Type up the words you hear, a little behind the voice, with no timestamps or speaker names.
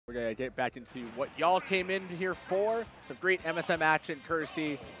we're going to get back into what y'all came in here for. Some great MSM action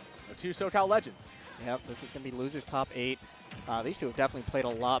courtesy of two SoCal legends. Yep, this is going to be losers top 8. These two have definitely played a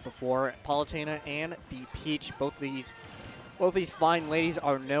lot before. Palutena and the Peach, both these fine ladies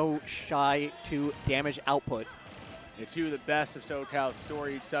are no shy to damage output. Yeah, two of the best of SoCal's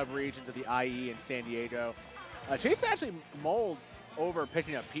storied sub-regions of the IE and San Diego. Chase actually mulled over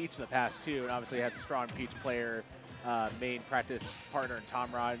picking up Peach in the past two, and obviously has a strong Peach player, main practice partner in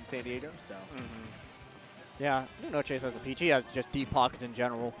Tom Rod in San Diego. So, yeah, you know Chase has a Peach. He has just deep pockets in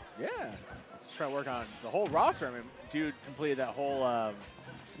general. Yeah, just trying to work on the whole roster. I mean, dude completed that whole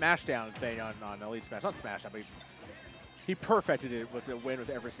Smashdown thing on Elite Smash. Not Smashdown, but he perfected it with a win with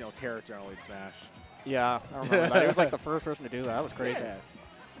every single character on Elite Smash. Yeah, I remember that. He was like the first person to do that. That was crazy. Yeah.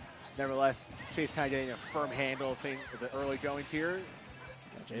 Nevertheless, Chase kind of getting a firm handle thing with the early goings here.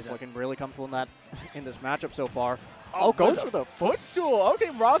 Yeah, Chase looking really comfortable in this matchup so far. Oh, goes for the footstool. Okay,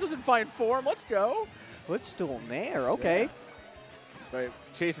 Razo's in fine form. Let's go. Footstool Nair. Okay. Yeah. But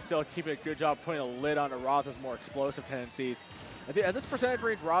Chase is still keeping a good job putting a lid on Razo's more explosive tendencies. I think at this percentage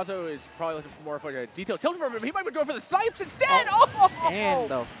range, Razo is probably looking for more of like a detailed tilt from him. He might be going for the snipes instead. Oh! And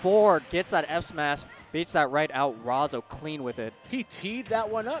the forward gets that F smash, beats that right out. Razo clean with it. He teed that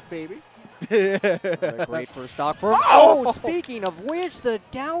one up, baby. Great first stock for him. Oh, speaking of which, the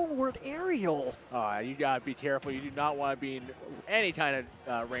downward aerial. You gotta be careful. You do not want to be in any kind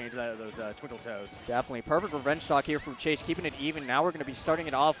of range of those twinkle toes. Definitely perfect revenge stock here from Chase, keeping it even. Now we're going to be starting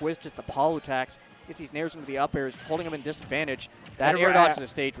it off with just the Palu attacks. Gets these nairs into the up airs, holding him in disadvantage. That air dodge to the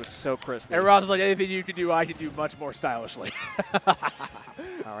stage was so crisp. And Ross is like, anything you can do, I can do much more stylishly.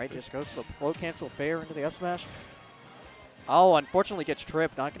 All right, just goes to the float cancel fair into the F smash. Oh, unfortunately gets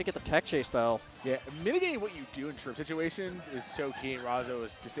tripped. Not going to get the tech chase, though. Yeah, mitigating what you do in trip situations is so key, and Razo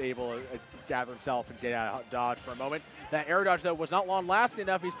is just able to gather himself and get out of dodge for a moment. That air dodge, though, was not long-lasting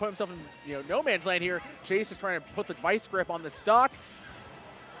enough. He's put himself in no man's land here. Chase is trying to put the vice grip on the stock.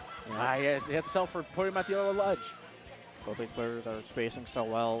 Yeah. He has to sell for putting him at the other ledge. Both these players are spacing so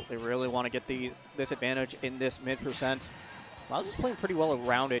well. They really want to get this advantage in this mid-percent. Razo's playing pretty well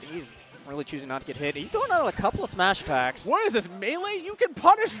around it. He's really choosing not to get hit. He's throwing out a couple of smash attacks. What is this, melee? You can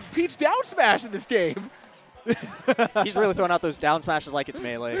punish Peach down smash in this game. He's really throwing out those down smashes like it's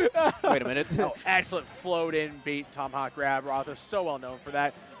melee. Wait a minute. Oh, excellent float in bait tomahawk grab. Razo so well known for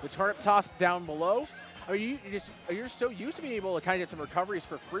that. The turnip toss down below. I mean, you're so used to being able to kind of get some recoveries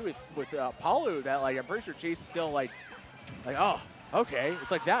for free with Palu that I'm pretty sure Chase is still like oh, okay,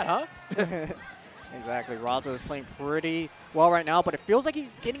 it's like that, huh? Exactly. Razo is playing pretty well right now, but it feels like he's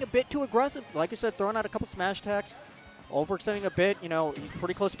getting a bit too aggressive. Like I said, throwing out a couple smash attacks, overextending a bit. He's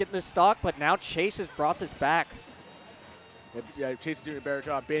pretty close to getting this stock, but now Chase has brought this back. Yeah, Chase is doing a better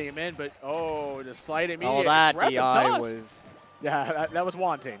job baiting him in, but the slight immediate oh, that aggressive DI toss. was... Yeah, that was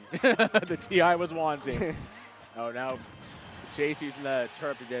wanting. The TI was wanting. Oh, now Chase using the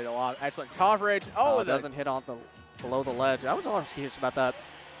turnip to get a lot. Excellent coverage. Oh, it doesn't hit on below the ledge. I was always curious about that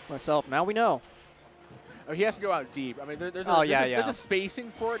myself. Now we know. Oh, he has to go out deep. I mean, there's a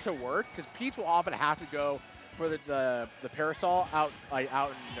spacing for it to work because Peach will often have to go for the parasol out in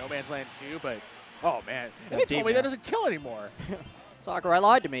no man's land too. But oh man, and they told me that doesn't kill anymore. Soccer, I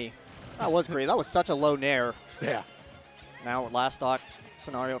lied to me. That was great. That was such a low nair. Yeah. Now last stock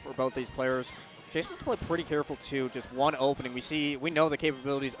scenario for both these players. Jason's played pretty careful too. Just one opening. We know the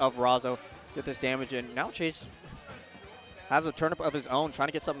capabilities of Razo. Get this damage in. Now Chase has a turnip of his own, trying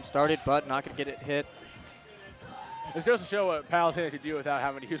to get something started, but not going to get it hit. This goes to show what Palutena could do without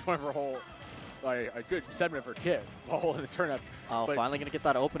having to use one of her whole, a good segment of her kit, a hole in the turnip. Oh, but finally going to get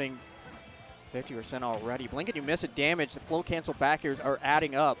that opening. 50% already. Blink and you miss it damage. The flow cancel back airs are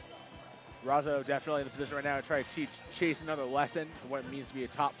adding up. Razo definitely in the position right now to try to teach Chase another lesson of what it means to be a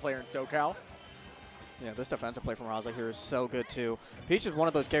top player in SoCal. Yeah, this defensive play from Razo here is so good too. Peach is one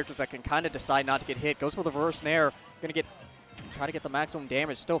of those characters that can kind of decide not to get hit. Goes for the reverse nair. Try to get the maximum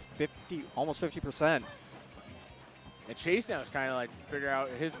damage. Still almost 50%. And Chase now is kind of figuring out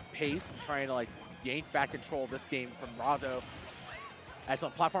his pace and trying to yank back control of this game from Razo.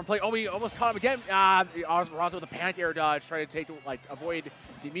 Excellent platform play. Oh, he almost caught him again. Razo with a panic air dodge, trying to avoid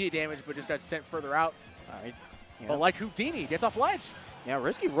the immediate damage, but just got sent further out. All right. Yeah. But like Houdini, gets off ledge. Yeah,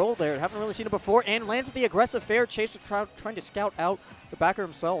 risky roll there. Haven't really seen it before. And lands with the aggressive fair. Chase was trying to scout out the backer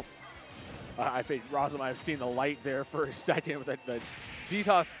himself. I think Razo might have seen the light there for a second with the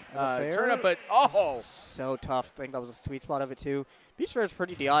Z-toss turnip, but oh! So tough. I think that was a sweet spot of it too. Beach fair is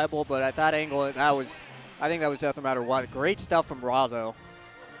pretty DIable, but at that angle, I think that was death no matter what. Great stuff from Razo.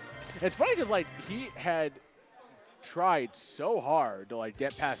 It's funny because he had tried so hard to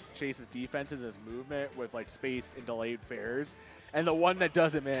get past Chase's defenses, his movement with spaced and delayed fairs, and the one that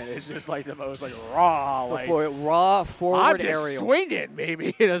does him in is just like the most like raw, like raw forward I'm just aerial. swinging,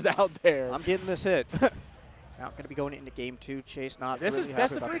 maybe it is out there. I'm getting this hit. Now going to be going into game 2. Chase not. This really is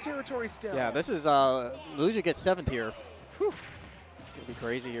best of happy 3 about territory still. Yeah, this is loser gets 7th here. Whew. Gonna be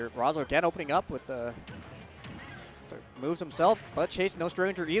crazy here. Razo again opening up with the moves himself, but Chase no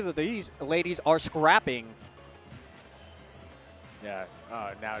stranger either. These ladies are scrapping. Yeah,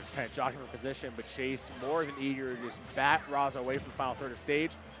 now just kind of jockeying for position, but Chase more than eager to just bat Razo away from the final third of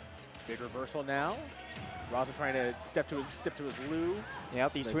stage. Big reversal now. Razo trying to step to his loo. Yeah,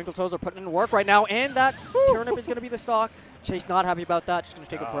 these twinkle toes are putting in work right now, and that turnip is going to be the stock. Chase not happy about that. Just going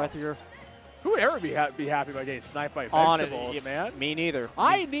to take a breath here. Who would ever be happy about getting sniped by vegetables, man? Me neither.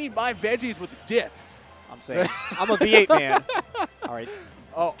 I need my veggies with dip. I'm saying. I'm a V8 man. All right.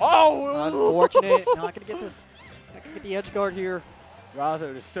 Oh! Unfortunate. Not going to get this. Not going to get the edge guard here.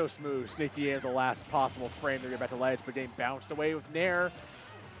 Razo is so smooth, sneaking in at the last possible frame to get back to ledge, but getting bounced away with Nair.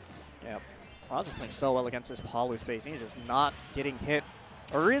 Yeah. Razo's playing so well against this Palu space. He's just not getting hit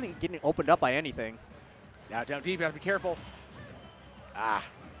or really getting opened up by anything. Now down deep, you have to be careful. Ah.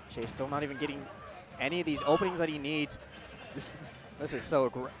 Chase still not even getting any of these openings that he needs. This is so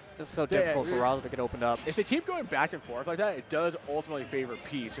difficult for Razo to get opened up. If they keep going back and forth like that, it does ultimately favor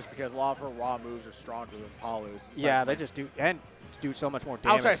Peach, just because a lot of her raw moves are stronger than Palu's. Yeah, they just do so much more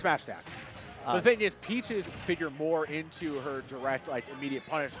damage. Outside smash attacks. The thing is, Peaches figure more into her direct, like, immediate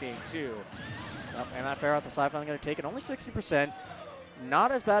punish game, too. And that fair off the side finally going to take it. Only 60%.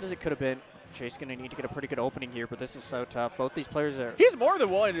 Not as bad as it could have been. Chase going to need to get a pretty good opening here, but this is so tough. Both these players are... He's more than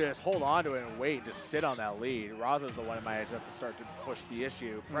willing to just hold on to it and wait and just sit on that lead. Razo's the one that might have to start to push the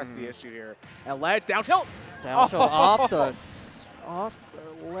issue, press the issue here. And ledge, down tilt! Down tilt off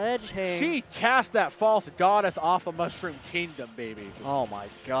the ledge hang. She cast that false goddess off the Mushroom Kingdom, baby. Oh my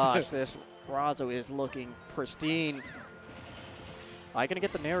gosh, this Razo is looking pristine. I'm going to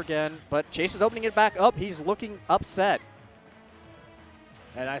get the nair again, but Chase is opening it back up. He's looking upset.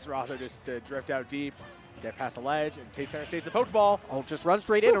 And nice Razo just drift out deep, get past the ledge, and takes center stage the Pokeball. Oh, just run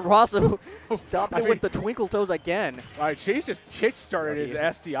straight in, and Razo stopping it with the twinkle toes again. All right, Chase just kick-started his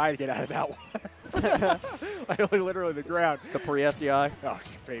SDI to get out of that one. Like literally the ground. The pre-SDI. Oh,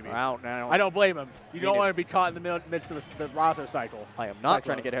 baby. We're out now. I don't blame him. You don't want to be caught in the midst of the Razo cycle. I am not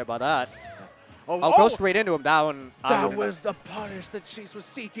trying to get hit by that. Oh, go straight into him. That one. That was the punish that Chase was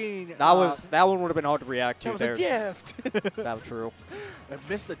seeking. That one would have been hard to react to. That was a gift. That was true. I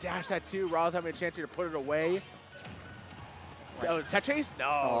missed the dash that too. Razo having a chance here to put it away. Oh, tech chase? No.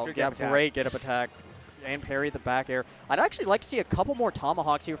 Oh, yeah, great get up attack. And parry the back air. I'd actually like to see a couple more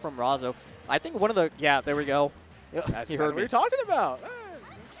tomahawks here from Razo. I think one of the, there we go. That's exactly what you're talking about.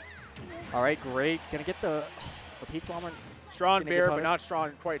 All right, great. Gonna get the Peach Bomber. Strong bear, but not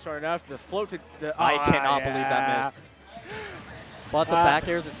quite strong enough. The float to the. I cannot believe that missed. But the back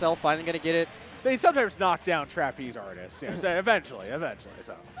airs itself finally gonna get it. They sometimes knock down trapeze artists. So eventually.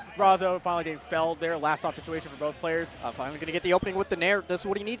 So Razo finally getting felled there. Last off situation for both players. Finally gonna get the opening with the nair. This is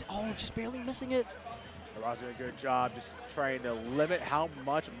what he needs. Oh, just barely missing it. Razo doing a good job just trying to limit how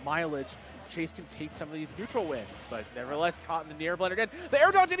much mileage Chase can take some of these neutral wins, but nevertheless caught in the near blender again. The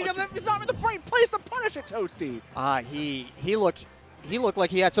air dodge, and he's not in the right place to punish it, Toasty. He looked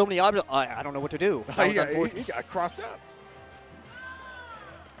like he had so many options. I don't know what to do. He got crossed up.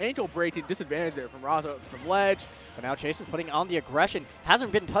 Ankle breaking disadvantage there from Razo from ledge. But now Chase is putting on the aggression.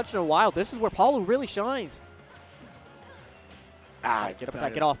 Hasn't been touched in a while. This is where Palu really shines.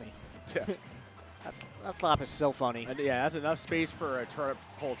 Get off me. That slap is so funny. And yeah, that's enough space for a turnip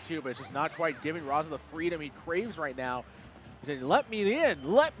pull too, but it's just not quite giving Razo the freedom he craves right now. He's saying, let me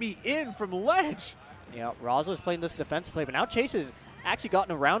in from ledge. Yeah, Razo's playing this defense play, but now Chase has actually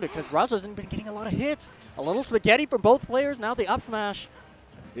gotten around it because Razo hasn't been getting a lot of hits. A little spaghetti from both players. Now the up smash.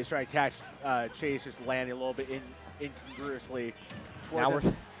 He's trying to catch Chase, just landing a little bit incongruously. Now we're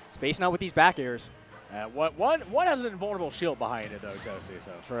spacing out with these back airs. One has an invulnerable shield behind it, though, Toasty.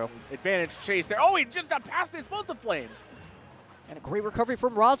 So true. Advantage Chase there. Oh, he just got past the explosive flame. And a great recovery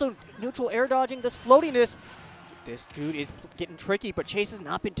from Razo. Neutral air dodging. This floatiness. This dude is getting tricky, but Chase has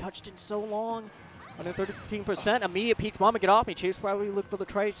not been touched in so long. Under 13%. Immediate Peach Mama get off me. Chase probably look for the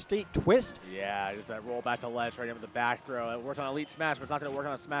tri-state twist. Yeah, just that roll back to ledge right into the back throw. It works on Elite Smash, but it's not going to work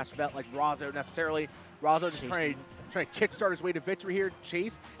on a Smash vet like Razo necessarily. Razo just trying to kickstart his way to victory here.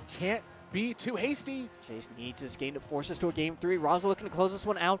 Chase can't be too hasty. Chase needs this game to force us to a game 3. Razo looking to close this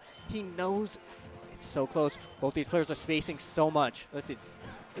one out. He knows it's so close. Both these players are spacing so much. This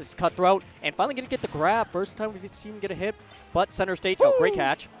is cutthroat. And finally going to get the grab. First time we've seen him get a hit. But center stage. Oh, great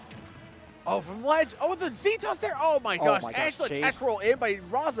catch. Oh, from ledge. Oh, the Z-toss there. Oh, my gosh. Excellent tech roll in by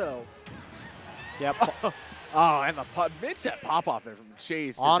Razo. Yep. Oh, and the mid-set pop-off there from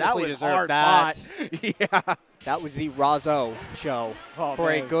Chase. Honestly, that was deserved hard that. fought. Yeah. That was the Razo show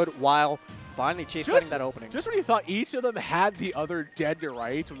for a good while. Finally, Chase getting that opening. Just when you thought each of them had the other dead to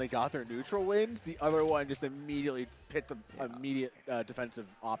rights when they got their neutral wins, the other one just immediately picked the immediate defensive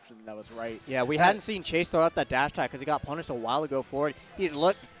option that was right. Yeah, we hadn't seen Chase throw out that dash attack because he got punished a while ago for it. It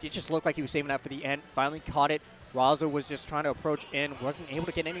just looked like he was saving that for the end. Finally caught it. Razo was just trying to approach in, wasn't able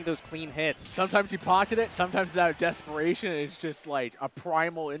to get any of those clean hits. Sometimes he pocketed it, sometimes it's out of desperation, and it's just like a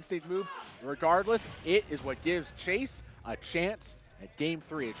primal instinct move. Regardless, it is what gives Chase a chance at Game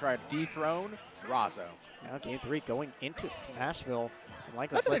 3 to try to dethrone Razo. Now Game 3 going into Smashville.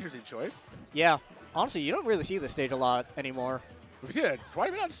 That's an interesting choice. Yeah. Honestly, you don't really see this stage a lot anymore. We've seen it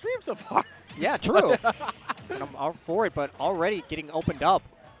quite a bit on stream so far. Yeah, true. And I'm all for it, but already getting opened up.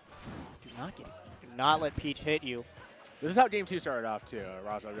 Do not let Peach hit you. This is how Game 2 started off, too.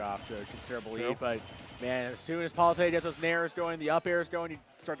 Razo got off to a considerable lead, but, man, as soon as Palutena gets those nairs going, the up airs going, you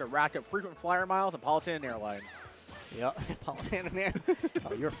start to rack up frequent flyer miles and Palutena airlines. Yep, Palutena air.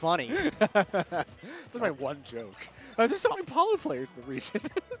 Oh, you're funny. That's my one joke. There's so many Palu players in the region.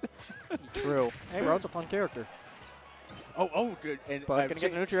 True. Hey, Road's a fun character. Oh, good. And but can he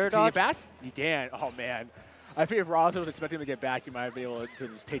get the neutral air dodge? Can he get back? He can. Oh, man. I think if Razo was expecting him to get back, he might be able to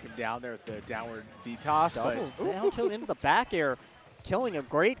just take him down there with the downward Z-toss. Double down tilt into the back air, killing a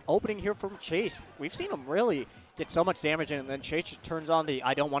great opening here from Chase. We've seen him really get so much damage in, and then Chase just turns on the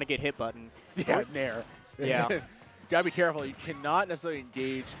I don't want to get hit button. Yeah, nair. Yeah. Gotta be careful. You cannot necessarily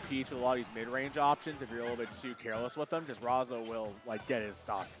engage Peach with a lot of these mid-range options if you're a little bit too careless with them, because Razo will like get his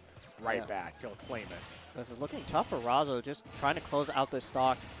stock right back. He'll claim it. This is looking tough for Razo, just trying to close out this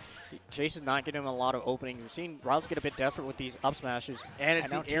stock. Chase is not getting him a lot of opening. We've seen Razo get a bit desperate with these up smashes. And it's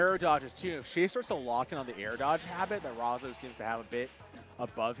the air dodges, too. If Chase starts to lock in on the air dodge habit that Razo seems to have a bit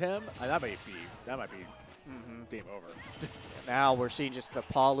above him, that might be game over. Now we're seeing just the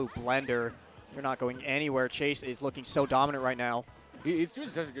Palu blender. They're not going anywhere. Chase is looking so dominant right now. He's doing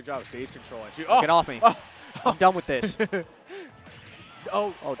such a good job of stage control. Get off me. I'm done with this.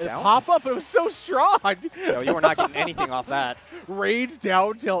 Down pop-up, it was so strong. No, you were not getting anything off that. Rage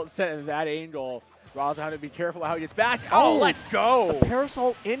down tilt set at that angle. Razo had to be careful how he gets back. Oh, let's go. The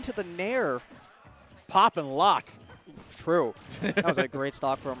parasol into the nair. Pop and lock. True. That was a great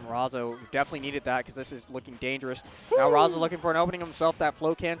stock from Razo. Definitely needed that because this is looking dangerous. Now Razo looking for an opening himself. That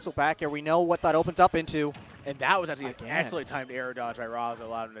flow cancel back here. We know what that opens up into. And that was actually an excellently timed air dodge by Razo.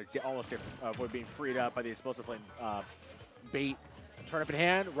 Allowed him to almost avoid being freed up by the explosive flame bait. Turn up in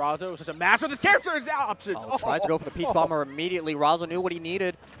hand. Razo is such a master of this character's options. Tries to go for the Peach Bomber immediately. Razo knew what he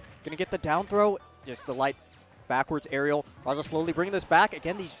needed. Going to get the down throw. Just the light backwards aerial. Razo slowly bringing this back.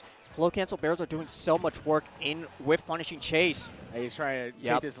 Again, these flow cancel bears are doing so much work in whiff punishing Chase. And he's trying to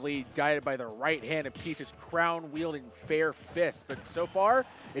take this lead, guided by the right hand of Peach's crown-wielding fair fist. But so far,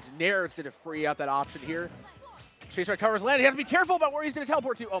 it's Nair that's going to free out that option here. Chase recovers land. He has to be careful about where he's going to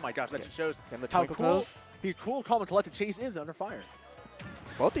teleport to. Oh my gosh, that just shows how cool, calm, and collected Chase is under fire.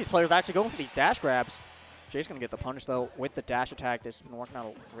 Both these players actually going for these dash grabs. Chase going to get the punish, though, with the dash attack. This has been working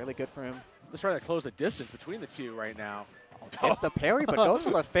out really good for him. Let's try to close the distance between the two right now. Gets the parry, but goes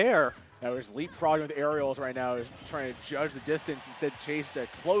for the fair. Now he's leapfrogging with aerials right now. He's trying to judge the distance. Instead, Chase to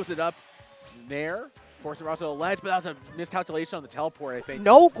close it up. Nair, forcing Razo to the ledge, but that was a miscalculation on the teleport, I think.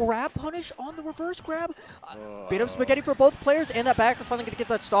 No grab punish on the reverse grab. Bit of spaghetti for both players, and that backer finally going to get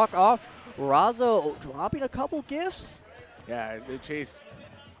that stock off. Razo dropping a couple gifts. Yeah, Chase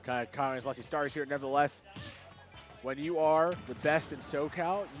kind of counting his lucky stars here. Nevertheless, when you are the best in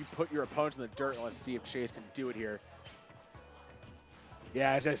SoCal, you put your opponents in the dirt, and let's see if Chase can do it here.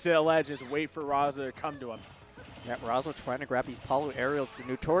 Yeah, as I sit at ledge, just wait for Razo to come to him. Yeah, Razo trying to grab these Palu aerials. They're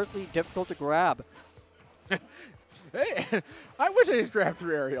notoriously difficult to grab. Hey, I wish I just grabbed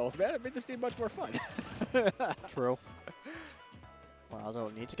 3 aerials, man. It made this game much more fun. True.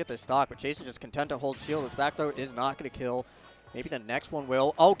 Razo needs to get this stock, but Chase is just content to hold shield. His back throw is not going to kill. Maybe the next one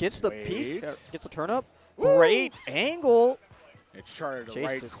will. Oh, gets the peak. Gets the turn up. Woo! Great angle. It charted the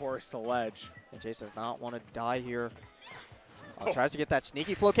right course to ledge. And Chase does not want to die here. Tries to get that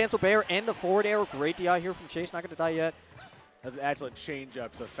sneaky flow cancel bear and the forward air. Great DI here from Chase. Not going to die yet. That's an excellent change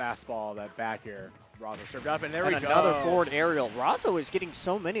up to the fastball, that back air. Razo served up, and there we go. Another forward aerial. Razo is getting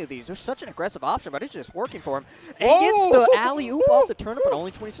so many of these. There's such an aggressive option, but it's just working for him. And gets the alley-oop off the turnip, but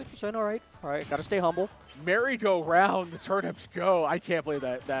only 26%. All right. Got to stay humble. Merry-go-round, the turnips go. I can't believe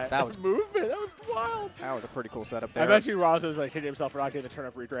that was movement. That was wild. That was a pretty cool setup there. I bet you Razo's like hitting himself for not getting the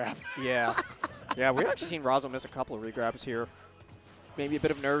turnip regrab. Yeah. Yeah, we've actually seen Razo miss a couple of regrabs here. Maybe a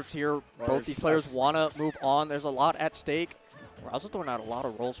bit of nerves here. Both these players want to move on. There's a lot at stake. Razo's throwing out a lot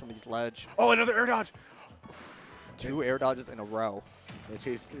of rolls from these ledge. Oh, another air dodge. 2 air dodges in a row. Yeah,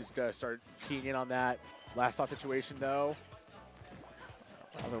 Chase is going to start keying in on that last stop situation, though.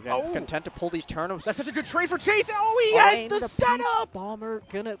 Again, content to pull these turnips. That's such a good trade for Chase. Oh, he had the setup. Bomber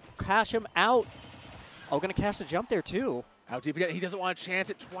gonna cash him out. Oh, gonna cash the jump there too. Out deep again. He doesn't want to chance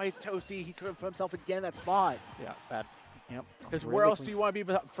it twice, Toasty. He could have put himself again in that spot. Yeah, bad. Yep. Because where else do you want to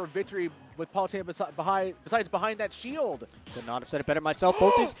be for victory with Palutena besides behind that shield? Could not have said it better myself.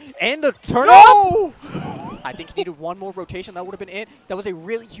 Both these and the turn No! I think he needed one more rotation. That would have been it. That was a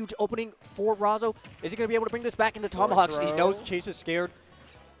really huge opening for Razo. Is he going to be able to bring this back into Tomahawks? He knows Chase is scared.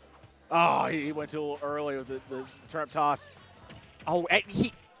 Oh, he went too little early with the turnip toss. Oh, and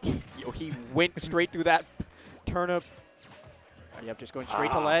he went straight through that turnip. Yep, just going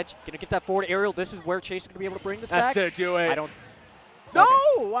straight to ledge. Gonna get that forward aerial. This is where Chase is gonna be able to bring this back. That's to do it. I don't. No!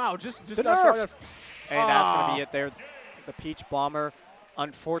 Okay. Wow, just the not strong enough. And that's gonna be it there. The Peach Bomber,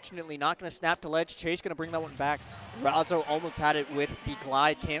 unfortunately, not gonna snap to ledge. Chase gonna bring that one back. Razo almost had it with the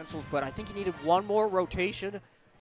glide cancels, but I think he needed one more rotation